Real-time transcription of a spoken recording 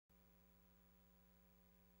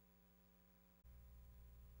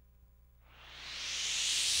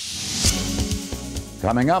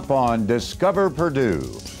Coming up on Discover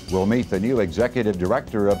Purdue, we'll meet the new executive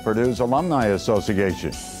director of Purdue's Alumni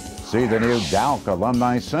Association, see the new Dowk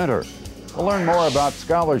Alumni Center. We'll learn more about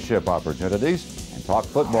scholarship opportunities and talk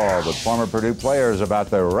football with former Purdue players about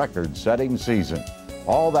their record-setting season.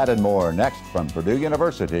 All that and more next from Purdue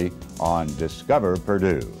University on Discover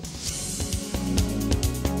Purdue.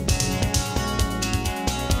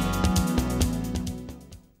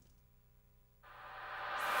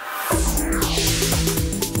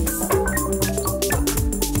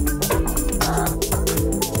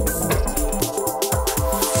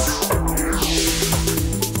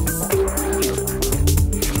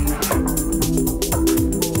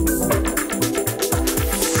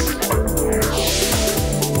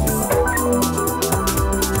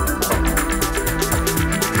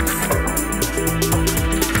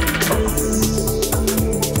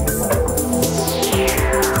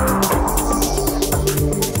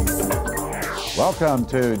 Welcome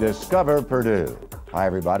to Discover Purdue. Hi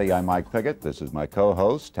everybody, I'm Mike Pickett. This is my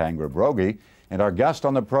co-host, Tangra Brogy, and our guests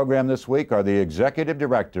on the program this week are the Executive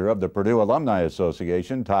Director of the Purdue Alumni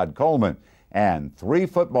Association, Todd Coleman, and 3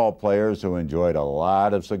 football players who enjoyed a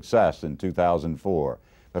lot of success in 2004.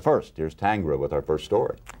 But first, here's Tangra with our first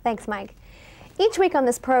story. Thanks, Mike. Each week on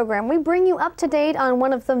this program, we bring you up to date on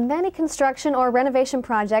one of the many construction or renovation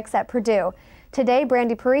projects at Purdue. Today,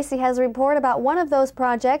 Brandy Parisi has a report about one of those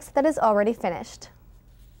projects that is already finished.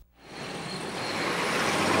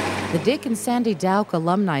 The Dick and Sandy Dowk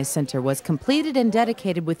Alumni Center was completed and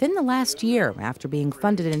dedicated within the last year after being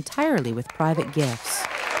funded entirely with private gifts.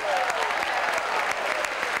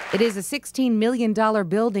 It is a $16 million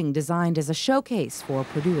building designed as a showcase for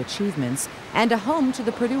Purdue achievements and a home to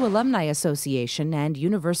the Purdue Alumni Association and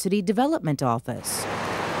University Development Office.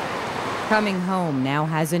 Coming home now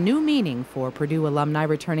has a new meaning for Purdue alumni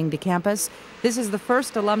returning to campus. This is the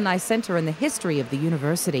first alumni center in the history of the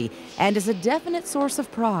university and is a definite source of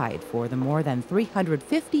pride for the more than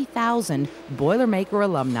 350,000 Boilermaker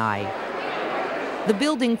alumni. The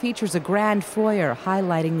building features a grand foyer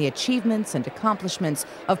highlighting the achievements and accomplishments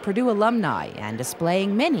of Purdue alumni and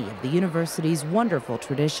displaying many of the university's wonderful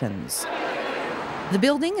traditions. The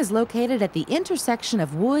building is located at the intersection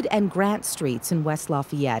of Wood and Grant Streets in West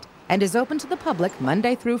Lafayette and is open to the public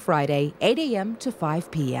Monday through Friday, 8 a.m. to 5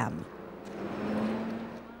 p.m.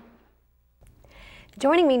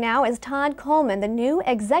 Joining me now is Todd Coleman, the new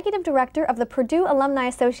Executive Director of the Purdue Alumni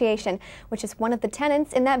Association, which is one of the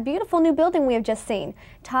tenants in that beautiful new building we have just seen.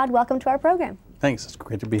 Todd, welcome to our program. Thanks. It's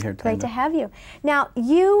great to be here, Tanya. Great to have you. Now,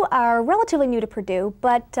 you are relatively new to Purdue,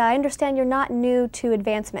 but I understand you're not new to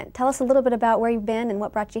advancement. Tell us a little bit about where you've been and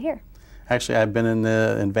what brought you here. Actually, I've been in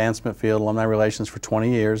the advancement field, alumni relations, for 20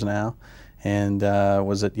 years now, and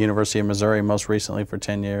was at University of Missouri most recently for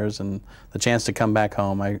 10 years, and the chance to come back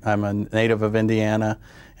home. I'm a native of Indiana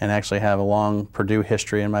and actually have a long Purdue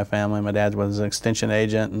history in my family. My dad was an extension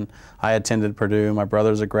agent, and I attended Purdue. My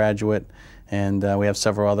brother's a graduate, and we have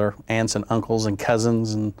several other aunts and uncles and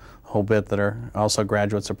cousins and a whole bit that are also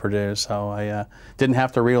graduates of Purdue. So I didn't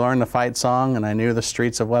have to relearn the fight song, and I knew the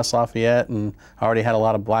streets of West Lafayette, and I already had a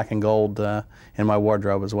lot of black and gold in my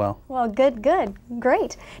wardrobe as well. Well, good,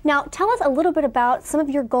 great. Now, tell us a little bit about some of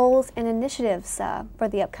your goals and initiatives for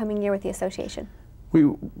the upcoming year with the association. We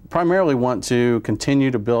primarily want to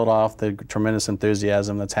continue to build off the tremendous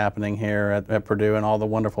enthusiasm that's happening here at Purdue and all the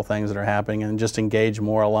wonderful things that are happening, and just engage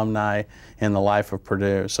more alumni in the life of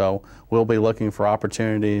Purdue. So we'll be looking for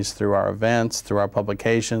opportunities through our events, through our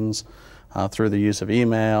publications, through the use of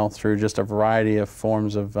email, through just a variety of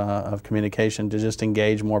forms of communication to just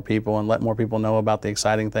engage more people and let more people know about the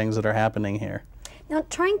exciting things that are happening here. Now,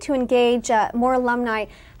 trying to engage more alumni,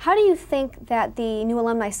 how do you think that the new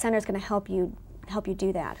Alumni Center is going to help you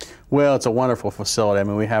do that? Well, it's a wonderful facility. I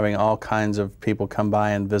mean, we're having all kinds of people come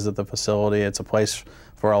by and visit the facility. It's a place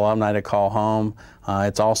for alumni to call home.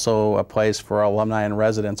 It's also a place for alumni and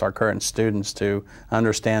residents, our current students, to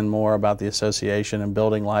understand more about the association and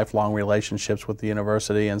building lifelong relationships with the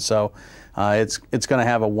university. And so it's going to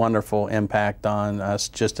have a wonderful impact on us,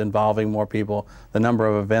 just involving more people. The number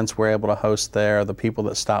of events we're able to host there, the people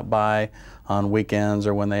that stop by on weekends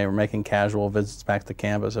or when they are making casual visits back to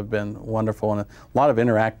campus have been wonderful, and a lot of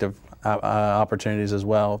interactive opportunities as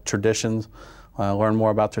well. Traditions, learn more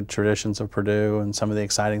about the traditions of Purdue and some of the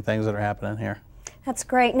exciting things that are happening here. That's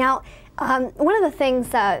great. Now, one of the things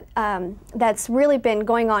that's really been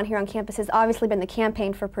going on here on campus has obviously been the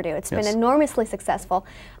campaign for Purdue. It's been enormously successful.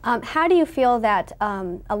 How do you feel that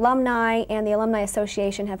alumni and the Alumni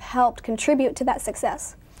Association have helped contribute to that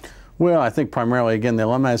success? Well, I think primarily, again, the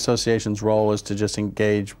Alumni Association's role is to just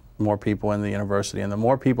engage more people in the university, and the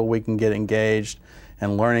more people we can get engaged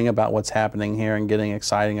and learning about what's happening here and getting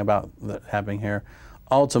exciting about happening here,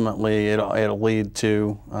 ultimately it'll lead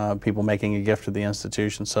to people making a gift to the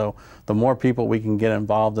institution. So the more people we can get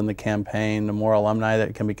involved in the campaign, the more alumni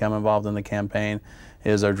that can become involved in the campaign,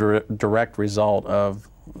 is a direct result of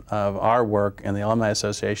our work in the Alumni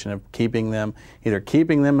Association of either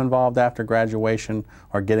keeping them involved after graduation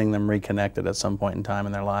or getting them reconnected at some point in time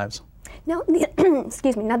in their lives. Now,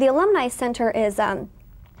 excuse me. Now, the Alumni Center is, the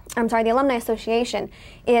Alumni Association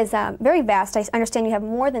is very vast. I understand you have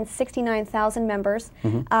more than 69,000 members.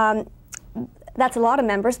 Mm-hmm. That's a lot of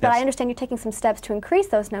members, but yes. I understand you're taking some steps to increase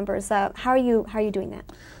those numbers. How are you doing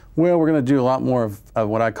that? Well, we're going to do a lot more of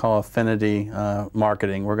what I call affinity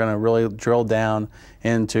marketing. We're going to really drill down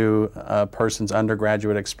into a person's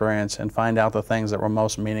undergraduate experience and find out the things that were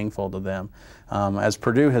most meaningful to them. As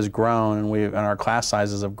Purdue has grown and our class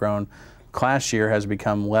sizes have grown, class year has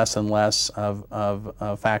become less and less of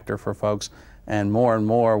a factor for folks, and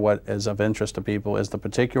more what is of interest to people is the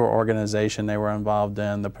particular organization they were involved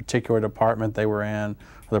in, the particular department they were in,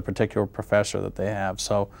 or the particular professor that they have.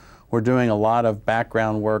 So we're doing a lot of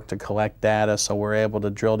background work to collect data, so we're able to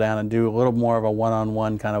drill down and do a little more of a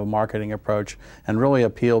one-on-one kind of a marketing approach and really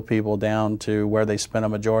appeal people down to where they spend a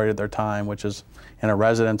majority of their time, which is in a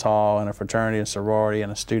residence hall, in a fraternity, a sorority,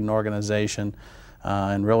 in a student organization,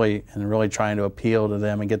 and really trying to appeal to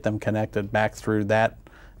them and get them connected back through that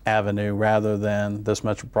avenue rather than this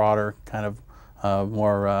much broader kind of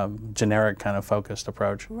more generic kind of focused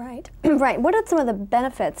approach. Right. Right. What are some of the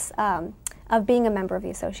benefits of being a member of the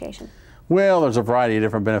association? Well, there's a variety of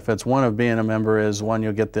different benefits. One of being a member is, one,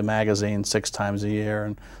 you'll get the magazine 6 times a year,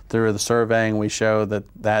 and through the surveying we show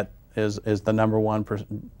that is the number one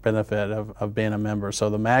benefit of being a member. So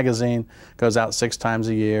the magazine goes out 6 times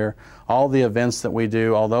a year. All the events that we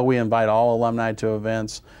do, although we invite all alumni to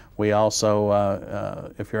events, we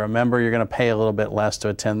also, if you're a member, you're going to pay a little bit less to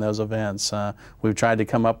attend those events. We've tried to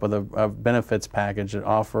come up with a benefits package that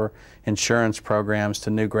offer insurance programs to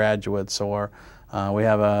new graduates, or we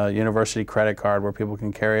have a university credit card where people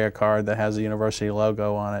can carry a card that has a university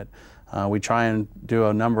logo on it. We try and do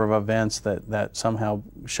a number of events that somehow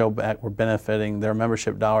show back we're benefiting, their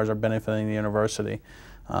membership dollars are benefiting the university.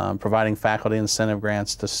 Providing faculty incentive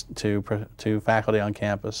grants to faculty on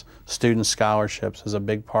campus. Student scholarships is a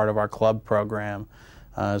big part of our club program,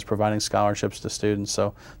 is providing scholarships to students.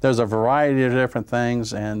 So there's a variety of different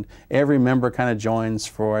things, and every member kind of joins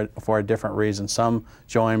for a different reason. Some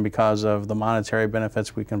join because of the monetary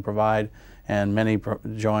benefits we can provide, and many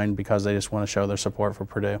join because they just want to show their support for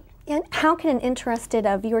Purdue. And how can an interested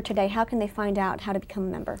viewer today, how can they find out how to become a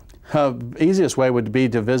member? Easiest way would be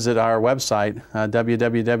to visit our website,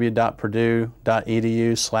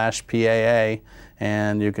 www.purdue.edu/PAA,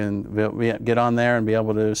 and you can get on there and be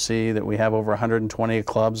able to see that we have over 120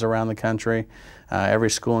 clubs around the country. Every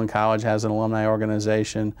school and college has an alumni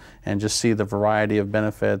organization, and just see the variety of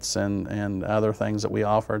benefits and other things that we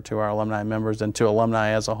offer to our alumni members and to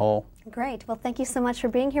alumni as a whole. Great. Well, thank you so much for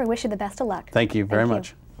being here. We wish you the best of luck. Thank you very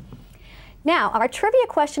much. Now, our trivia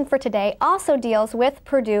question for today also deals with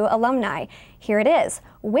Purdue alumni. Here it is.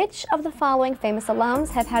 Which of the following famous alums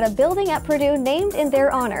have had a building at Purdue named in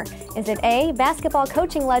their honor? Is it A, basketball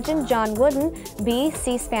coaching legend John Wooden, B,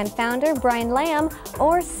 C-SPAN founder Brian Lamb,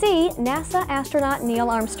 or C, NASA astronaut Neil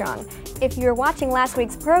Armstrong? If you're watching last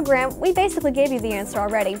week's program, we basically gave you the answer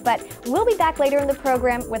already, but we'll be back later in the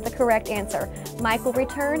program with the correct answer. Mike will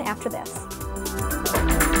return after this.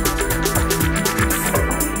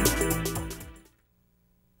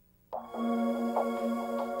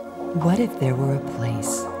 What if there were a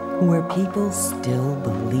place where people still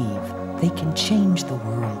believe they can change the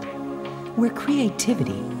world, where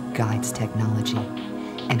creativity guides technology,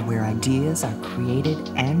 and where ideas are created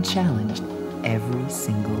and challenged every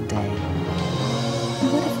single day?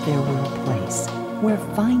 What if there were a place where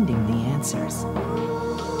finding the answers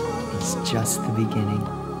is just the beginning?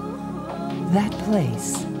 That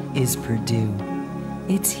place is Purdue.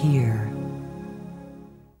 It's here.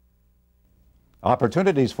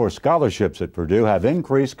 Opportunities for scholarships at Purdue have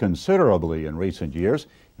increased considerably in recent years,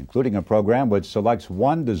 including a program which selects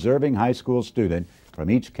one deserving high school student from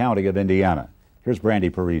each county of Indiana. Here's Brandy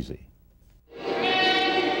Parisi.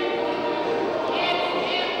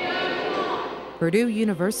 Purdue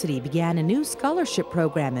University began a new scholarship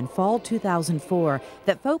program in fall 2004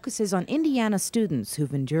 that focuses on Indiana students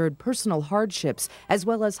who've endured personal hardships as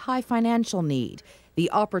well as high financial need. The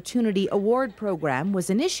Opportunity Award program was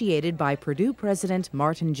initiated by Purdue President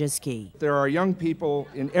Martin Jischke. There are young people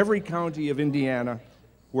in every county of Indiana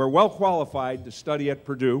who are well qualified to study at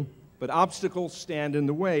Purdue, but obstacles stand in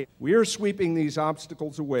the way. We are sweeping these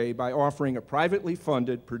obstacles away by offering a privately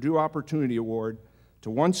funded Purdue Opportunity Award to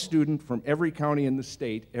one student from every county in the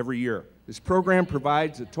state every year. This program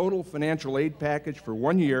provides a total financial aid package for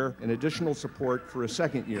 1 year and additional support for a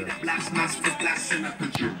second year.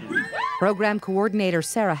 Program coordinator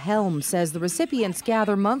Sarah Helm says the recipients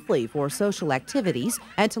gather monthly for social activities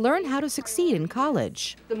and to learn how to succeed in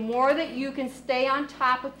college. The more that you can stay on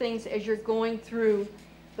top of things as you're going through,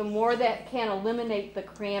 the more that can eliminate the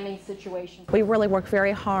cramming situation. We really work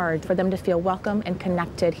very hard for them to feel welcome and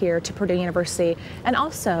connected here to Purdue University, and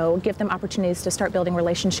also give them opportunities to start building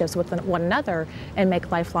relationships with one another and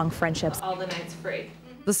make lifelong friendships. All the nights free.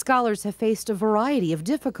 The scholars have faced a variety of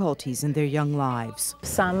difficulties in their young lives.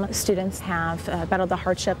 Some students have battled the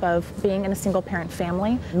hardship of being in a single-parent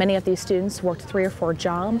family. Many of these students worked 3 or 4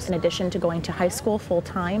 jobs in addition to going to high school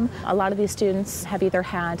full-time. A lot of these students have either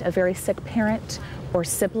had a very sick parent or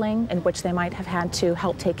sibling in which they might have had to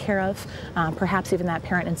help take care of. Perhaps even that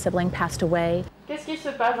parent and sibling passed away. Qu'est-ce qui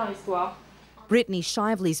se passe dans l'histoire? Brittany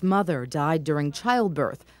Shively's mother died during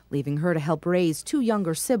childbirth, leaving her to help raise 2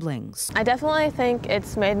 younger siblings. I definitely think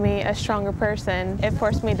it's made me a stronger person. It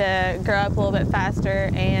forced me to grow up a little bit faster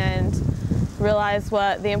and realize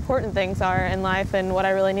what the important things are in life and what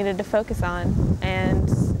I really needed to focus on. And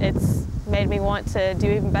it's made me want to do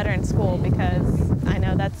even better in school because I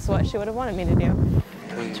know that's what she would have wanted me to do.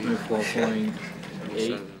 24.8.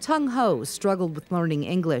 Tung Ho struggled with learning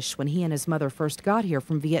English when he and his mother first got here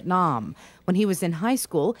from Vietnam. When he was in high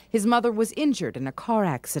school, his mother was injured in a car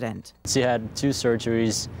accident. She had 2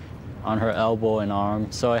 surgeries on her elbow and arm,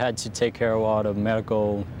 so I had to take care of all the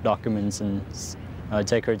medical documents and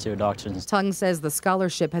take her to a doctor. Tung says the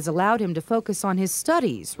scholarship has allowed him to focus on his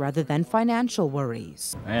studies rather than financial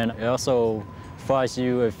worries. And it also provides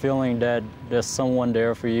you a feeling that there's someone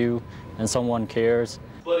there for you and someone cares.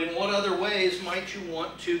 But in what other ways might you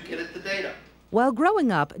want to get at the data? While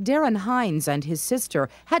growing up, Darren Hines and his sister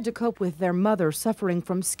had to cope with their mother suffering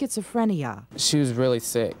from schizophrenia. She was really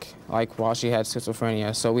sick, while she had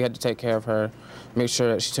schizophrenia, so we had to take care of her, make sure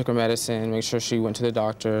that she took her medicine, make sure she went to the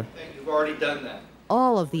doctor. And you've already done that.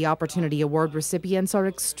 All of the Opportunity Award recipients are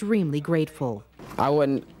extremely grateful. I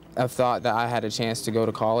wouldn't have thought that I had a chance to go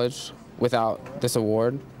to college without this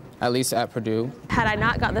award, at least at Purdue. Had I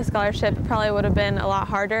not got the scholarship, it probably would have been a lot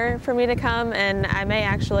harder for me to come, and I may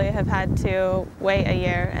actually have had to wait a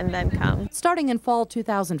year and then come. Starting in fall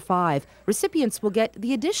 2005, recipients will get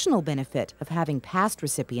the additional benefit of having past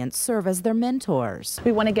recipients serve as their mentors.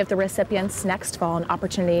 We want to give the recipients next fall an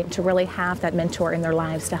opportunity to really have that mentor in their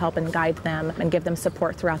lives to help and guide them and give them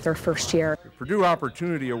support throughout their first year. The Purdue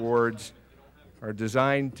Opportunity Awards are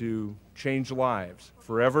designed to change lives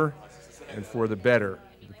forever and for the better.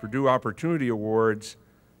 The Purdue Opportunity Awards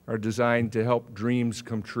are designed to help dreams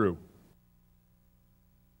come true.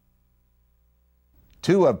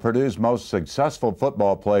 2 of Purdue's most successful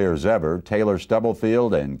football players ever, Taylor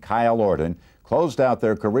Stubblefield and Kyle Orton, closed out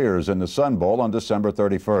their careers in the Sun Bowl on December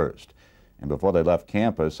 31st. And before they left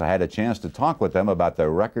campus, I had a chance to talk with them about their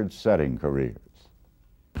record-setting careers.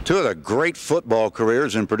 2 of the great football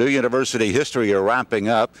careers in Purdue University history are wrapping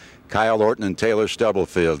up. Kyle Orton and Taylor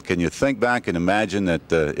Stubblefield. Can you think back and imagine that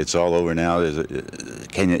it's all over now? Is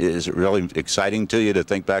it really exciting to you to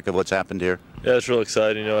think back of what's happened here? Yeah, it's real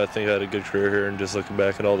exciting. I think I had a good career here, and just looking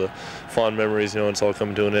back at all the fond memories, it's all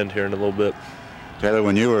coming to an end here in a little bit. Taylor,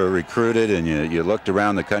 when you were recruited and you looked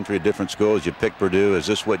around the country at different schools, you picked Purdue. Is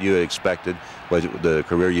this what you had expected? Was it the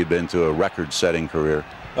career you'd been to, a record-setting career?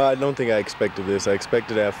 I don't think I expected this. I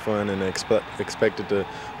expected to have fun and expected to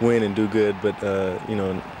win and do good, but I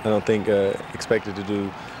don't think expected to do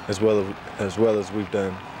as well as we've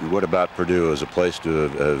done. What about Purdue as a place to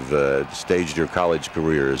have staged your college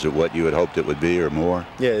career? Is it what you had hoped it would be or more?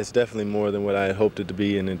 Yeah, it's definitely more than what I had hoped it to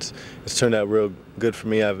be, and it's turned out real good for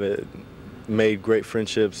me. I've made great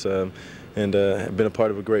friendships and been a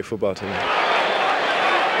part of a great football team.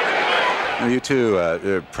 You two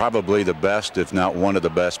are probably the best, if not one of the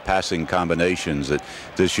best, passing combinations that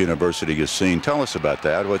this university has seen. Tell us about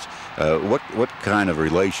that. What kind of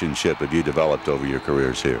relationship have you developed over your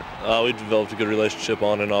careers here? We've developed a good relationship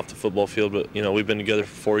on and off the football field, but we've been together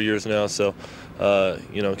for 4 years now, so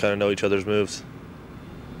kind of know each other's moves.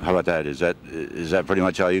 How about that? Is that pretty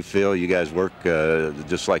much how you feel? You guys work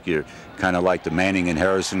just like you're kind of like the Manning and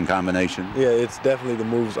Harrison combination? Yeah, it's definitely the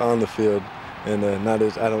moves on the field. And I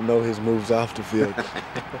don't know his moves off the field,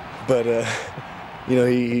 but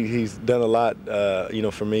he's done a lot,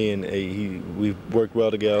 for me, and we've worked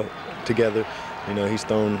well together. He's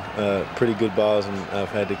thrown pretty good balls, and I've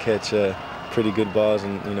had to catch pretty good balls,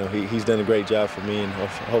 and you know he's done a great job for me, and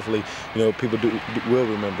hopefully you know people will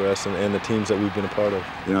remember us and the teams that we've been a part of.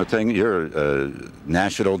 You know, you're a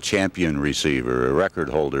national champion receiver, a record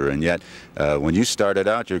holder, and yet when you started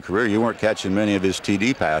out your career, you weren't catching many of his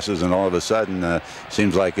TD passes, and all of a sudden,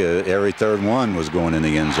 seems like every third one was going in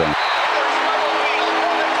the end zone.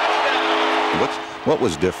 What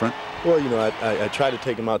was different? Well, you know, I tried to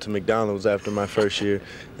take him out to McDonald's after my first year,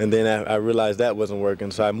 and then I realized that wasn't working,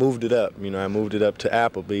 so I moved it up. You know, I moved it up to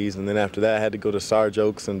Applebee's, and then after that I had to go to Sarge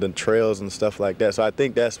Oaks and the Trails and stuff like that. So I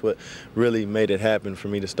think that's what really made it happen for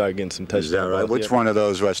me to start getting some touchdowns. Is that right? Which one of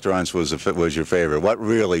those restaurants was your favorite? What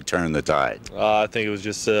really turned the tide? I think it was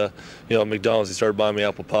just, you know, McDonald's. He started buying me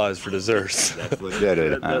apple pies for desserts. That's what did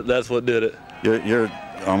it. That's what did it. You're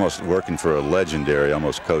almost working for a legendary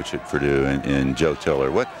coach at Purdue in Joe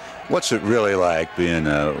Tiller. What's it really like being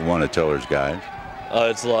one of Tiller's guys?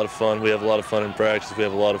 It's a lot of fun. We have a lot of fun in practice. We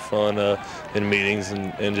have a lot of fun in meetings,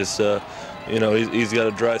 and just, you know, he's got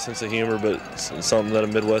a dry sense of humor, but something that a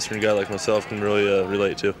Midwestern guy like myself can really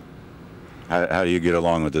relate to. How do you get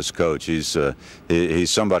along with this coach? He's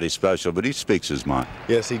somebody special, but he speaks his mind.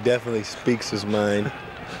 Yes, he definitely speaks his mind.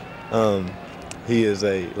 He is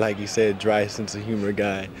like you said, dry sense of humor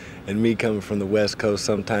guy. And me coming from the West Coast,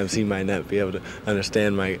 sometimes he might not be able to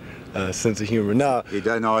understand my sense of humor. No, he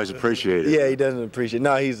doesn't always appreciate it. Yeah, he doesn't appreciate it.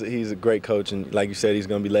 No, he's a great coach, and like you said, he's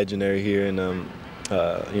going to be legendary here, and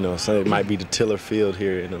you know, so it might be the Tiller Field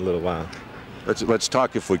here in a little while. Let's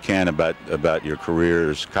talk, if we can, about your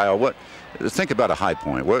careers, Kyle. Think about a high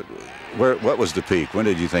point. What was the peak? When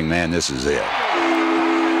did you think, man, this is it?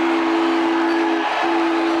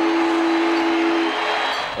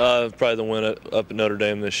 Probably the win up at Notre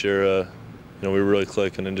Dame this year. You know, we were really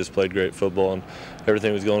clicking and just played great football, and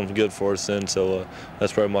everything was going good for us then. So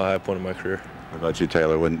that's probably my high point in my career. What about you,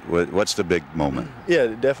 Taylor? What's the big moment? Yeah,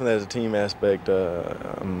 definitely as a team aspect,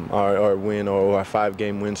 our win or our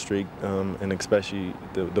 5-game win streak, and especially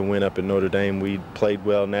the win up at Notre Dame. We played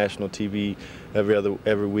well, national TV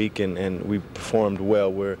every week, and we performed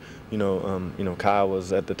well. Where you know Kyle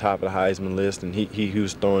was at the top of the Heisman list, and he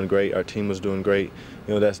was throwing great. Our team was doing great.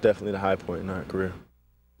 You know, that's definitely the high point in our career.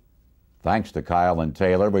 Thanks to Kyle and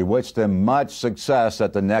Taylor. We wish them much success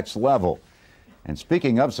at the next level. And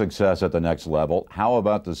speaking of success at the next level, how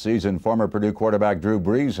about the season former Purdue quarterback Drew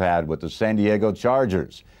Brees had with the San Diego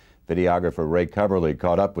Chargers? Videographer Ray Coverly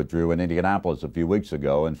caught up with Drew in Indianapolis a few weeks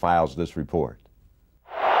ago and files this report.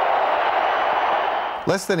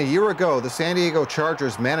 Less than a year ago, the San Diego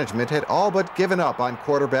Chargers management had all but given up on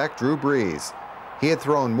quarterback Drew Brees. He had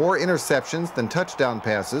thrown more interceptions than touchdown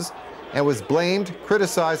passes and was blamed,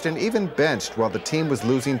 criticized, and even benched while the team was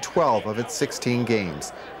losing 12 of its 16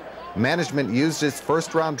 games. Management used its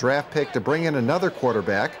first-round draft pick to bring in another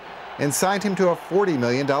quarterback and signed him to a $40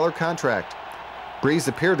 million contract. Brees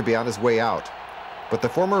appeared to be on his way out, but the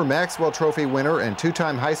former Maxwell Trophy winner and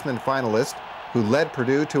two-time Heisman finalist, who led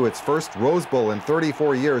Purdue to its first Rose Bowl in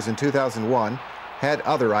 34 years in 2001, had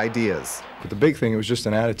other ideas. But the big thing, it was just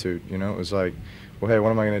an attitude, you know. It was like, well, hey,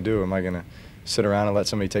 what am I going to do? Am I going to sit around and let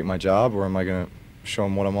somebody take my job, or am I going to show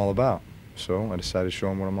them what I'm all about? So I decided to show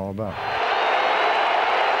them what I'm all about.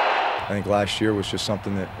 I think last year was just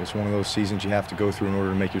something that it's one of those seasons you have to go through in order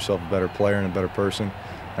to make yourself a better player and a better person.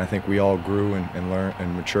 And I think we all grew and learned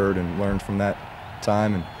and matured and learned from that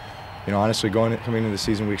time. And you know, honestly, coming into the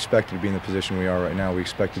season, we expected to be in the position we are right now. We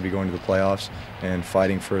expect to be going to the playoffs and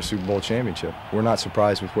fighting for a Super Bowl championship. We're not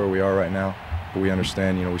surprised with where we are right now, but we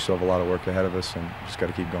understand, you know, we still have a lot of work ahead of us, and just got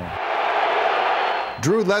to keep going.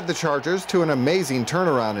 Drew led the Chargers to an amazing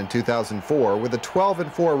turnaround in 2004 with a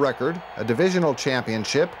 12-4 record, a divisional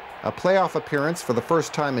championship, a playoff appearance for the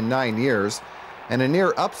first time in 9 years, and a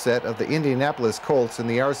near upset of the Indianapolis Colts in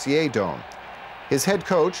the RCA Dome. His head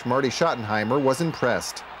coach, Marty Schottenheimer, was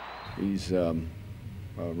impressed. He's a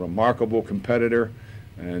remarkable competitor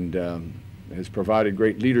and has provided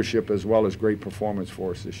great leadership as well as great performance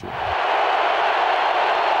for us this year.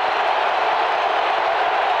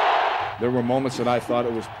 There were moments that I thought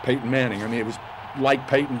it was Peyton Manning. I mean, it was like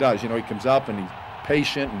Peyton does. You know, he comes up and he's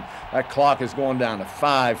patient, and that clock is going down to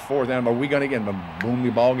 5, 4. Then are we going to get him? And boom,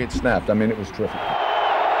 the ball gets snapped. I mean, it was terrific.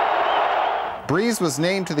 Brees was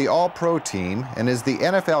named to the All-Pro team and is the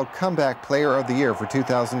NFL Comeback Player of the Year for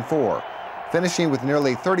 2004, finishing with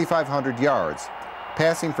nearly 3,500 yards,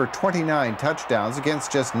 passing for 29 touchdowns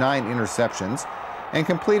against just 9 interceptions, and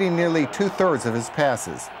completing nearly 2/3 of his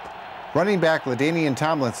passes. Running back LaDainian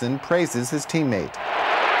Tomlinson praises his teammate.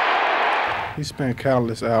 He spent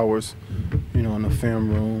countless hours, you know, in the film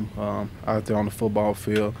room, out there on the football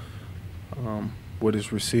field, with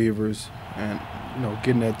his receivers, and you know,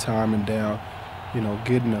 getting that timing down.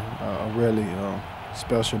 getting a really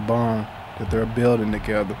special bond that they're building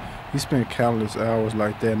together. He spent countless hours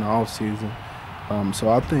like that in the off season. So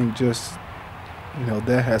I think just,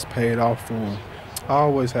 that has paid off for him. I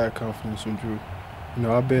always had confidence in Drew.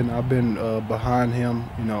 I've been behind him,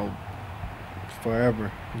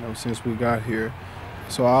 forever, since we got here.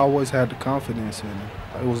 So I always had the confidence in him.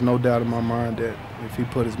 There was no doubt in my mind that if he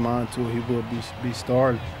put his mind to it, he would be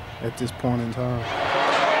starting at this point in time.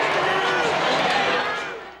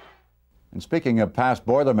 And speaking of past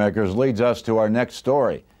Boilermakers leads us to our next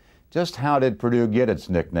story. Just how did Purdue get its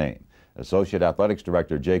nickname? Associate Athletics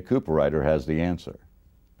Director Jay Cooperrider has the answer.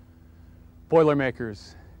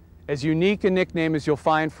 Boilermakers, as unique a nickname as you'll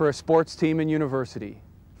find for a sports team and university.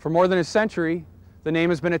 For more than a century, the name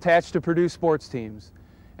has been attached to Purdue sports teams,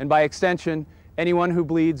 and by extension, anyone who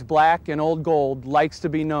bleeds black and old gold likes to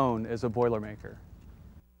be known as a Boilermaker.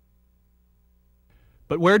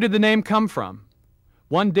 But where did the name come from?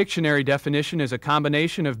 One dictionary definition is a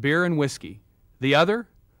combination of beer and whiskey. The other,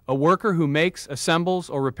 a worker who makes, assembles,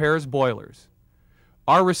 or repairs boilers.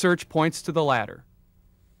 Our research points to the latter.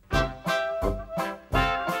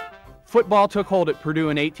 Football took hold at Purdue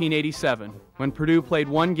in 1887, when Purdue played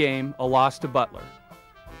one game, a loss to Butler.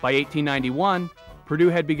 By 1891, Purdue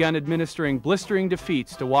had begun administering blistering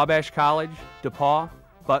defeats to Wabash College, DePauw,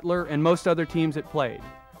 Butler, and most other teams it played.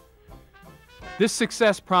 This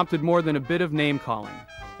success prompted more than a bit of name-calling,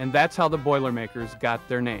 and that's how the Boilermakers got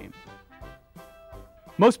their name.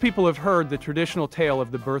 Most people have heard the traditional tale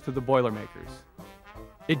of the birth of the Boilermakers.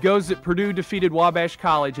 It goes that Purdue defeated Wabash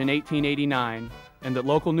College in 1889, and that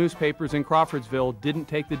local newspapers in Crawfordsville didn't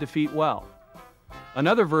take the defeat well.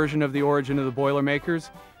 Another version of the origin of the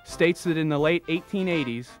Boilermakers states that in the late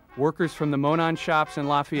 1880s, workers from the Monon shops in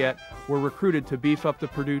Lafayette were recruited to beef up the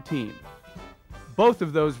Purdue team. Both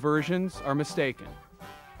of those versions are mistaken.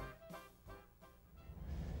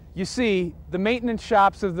 You see, the maintenance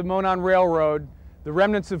shops of the Monon Railroad, the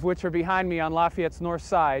remnants of which are behind me on Lafayette's north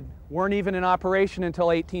side, weren't even in operation until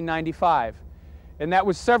 1895. And that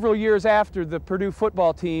was several years after the Purdue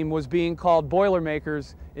football team was being called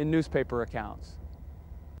Boilermakers in newspaper accounts.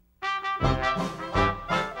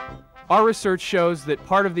 Our research shows that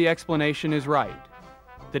part of the explanation is right,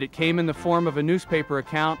 that it came in the form of a newspaper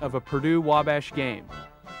account of a Purdue-Wabash game.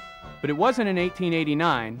 But it wasn't in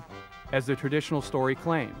 1889, as the traditional story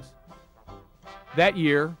claims. That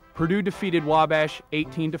year, Purdue defeated Wabash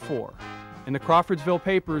 18-4, and the Crawfordsville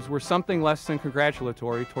papers were something less than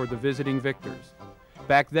congratulatory toward the visiting victors.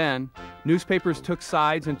 Back then, newspapers took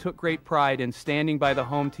sides and took great pride in standing by the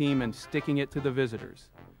home team and sticking it to the visitors.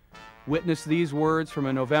 Witness these words from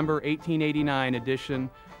a November 1889 edition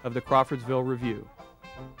of the Crawfordsville Review.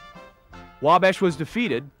 Wabash was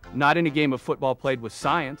defeated, not in a game of football played with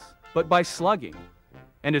science, but by slugging.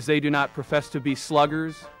 And as they do not profess to be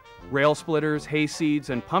sluggers, rail splitters, hayseeds,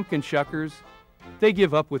 and pumpkin shuckers, they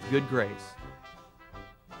give up with good grace.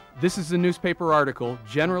 This is the newspaper article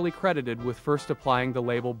generally credited with first applying the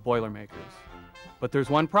label Boilermakers. But there's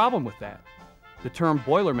one problem with that. The term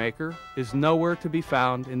Boilermaker is nowhere to be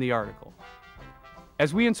found in the article.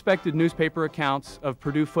 As we inspected newspaper accounts of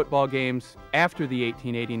Purdue football games after the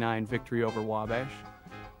 1889 victory over Wabash,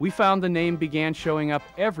 we found the name began showing up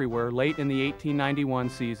everywhere late in the 1891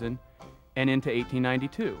 season and into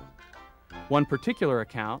 1892. One particular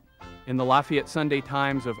account, in the Lafayette Sunday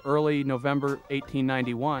Times of early November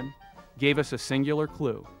 1891, gave us a singular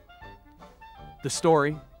clue. The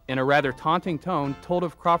story, in a rather taunting tone, told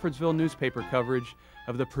of Crawfordsville newspaper coverage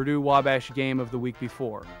of the Purdue-Wabash game of the week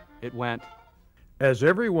before. It went, "As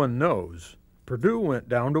everyone knows, Purdue went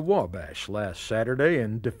down to Wabash last Saturday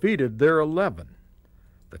and defeated their 11.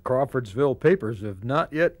 The Crawfordsville papers have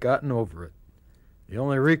not yet gotten over it. The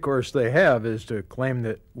only recourse they have is to claim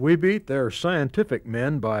that we beat their scientific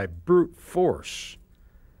men by brute force.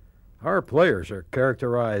 Our players are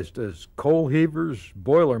characterized as coal heavers,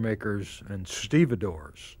 boilermakers, and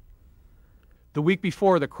stevedores." The week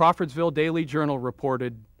before, the Crawfordsville Daily Journal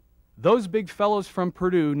reported, "Those big fellows from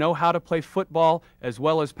Purdue know how to play football as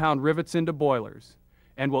well as pound rivets into boilers,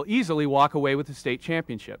 and will easily walk away with the state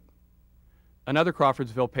championship." Another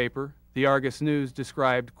Crawfordsville paper, the Argus News,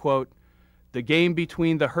 described, quote, "the game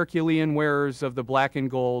between the Herculean wearers of the black and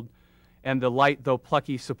gold and the light though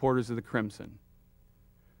plucky supporters of the crimson."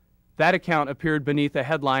 That account appeared beneath a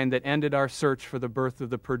headline that ended our search for the birth of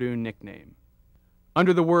the Purdue nickname.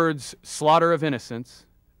 Under the words "slaughter of innocents,"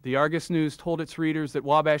 the Argus News told its readers that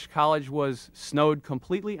Wabash College was snowed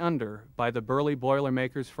completely under by the burly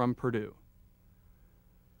Boilermakers from Purdue.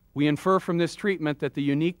 We infer from this treatment that the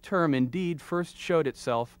unique term indeed first showed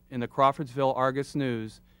itself in the Crawfordsville Argus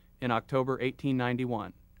News in October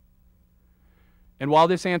 1891. And while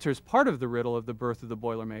this answers part of the riddle of the birth of the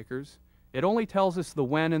Boilermakers, it only tells us the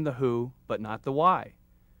when and the who, but not the why.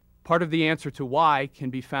 Part of the answer to why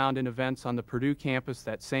can be found in events on the Purdue campus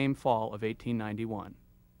that same fall of 1891.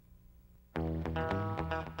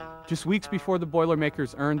 Just weeks before the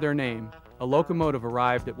Boilermakers earned their name, a locomotive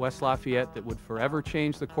arrived at West Lafayette that would forever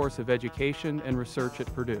change the course of education and research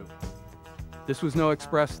at Purdue. This was no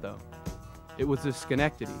express, though. It was the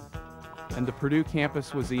Schenectady, and the Purdue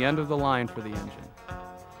campus was the end of the line for the engine.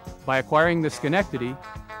 By acquiring the Schenectady,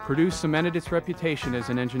 Purdue cemented its reputation as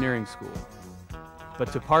an engineering school.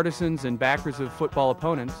 But to partisans and backers of football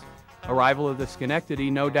opponents, arrival of the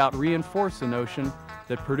Schenectady no doubt reinforced the notion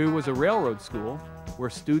that Purdue was a railroad school where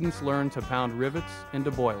students learned to pound rivets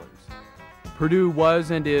into boilers. Purdue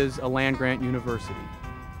was and is a land-grant university.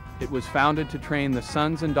 It was founded to train the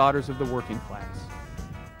sons and daughters of the working class.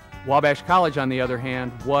 Wabash College, on the other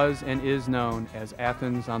hand, was and is known as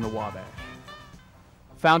Athens on the Wabash.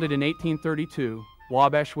 Founded in 1832,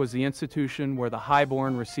 Wabash was the institution where the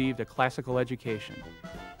highborn received a classical education.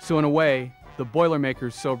 So in a way, the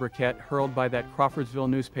Boilermakers sobriquet hurled by that Crawfordsville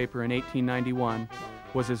newspaper in 1891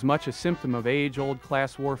 was as much a symptom of age-old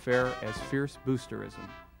class warfare as fierce boosterism.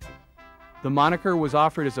 The moniker was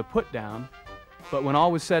offered as a put-down, but when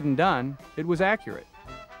all was said and done, it was accurate.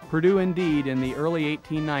 Purdue indeed in the early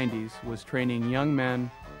 1890s was training young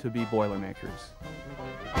men to be Boilermakers.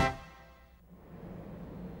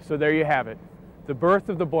 So there you have it. The birth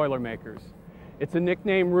of the Boilermakers. It's a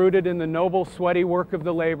nickname rooted in the noble, sweaty work of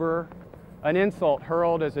the laborer, an insult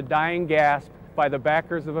hurled as a dying gasp by the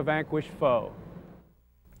backers of a vanquished foe.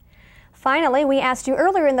 Finally, we asked you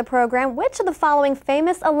earlier in the program, which of the following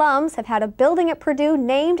famous alums have had a building at Purdue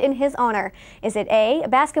named in his honor? Is it A,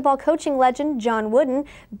 basketball coaching legend John Wooden,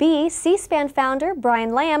 B, C-SPAN founder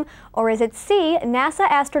Brian Lamb, or is it C, NASA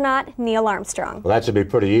astronaut Neil Armstrong? Well, that should be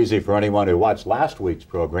pretty easy for anyone who watched last week's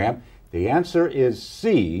program. The answer is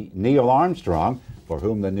C, Neil Armstrong, for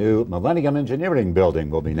whom the new Millennium Engineering Building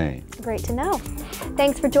will be named. Great to know.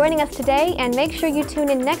 Thanks for joining us today, and make sure you tune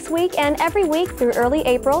in next week and every week through early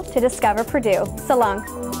April to discover Purdue. So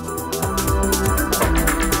long.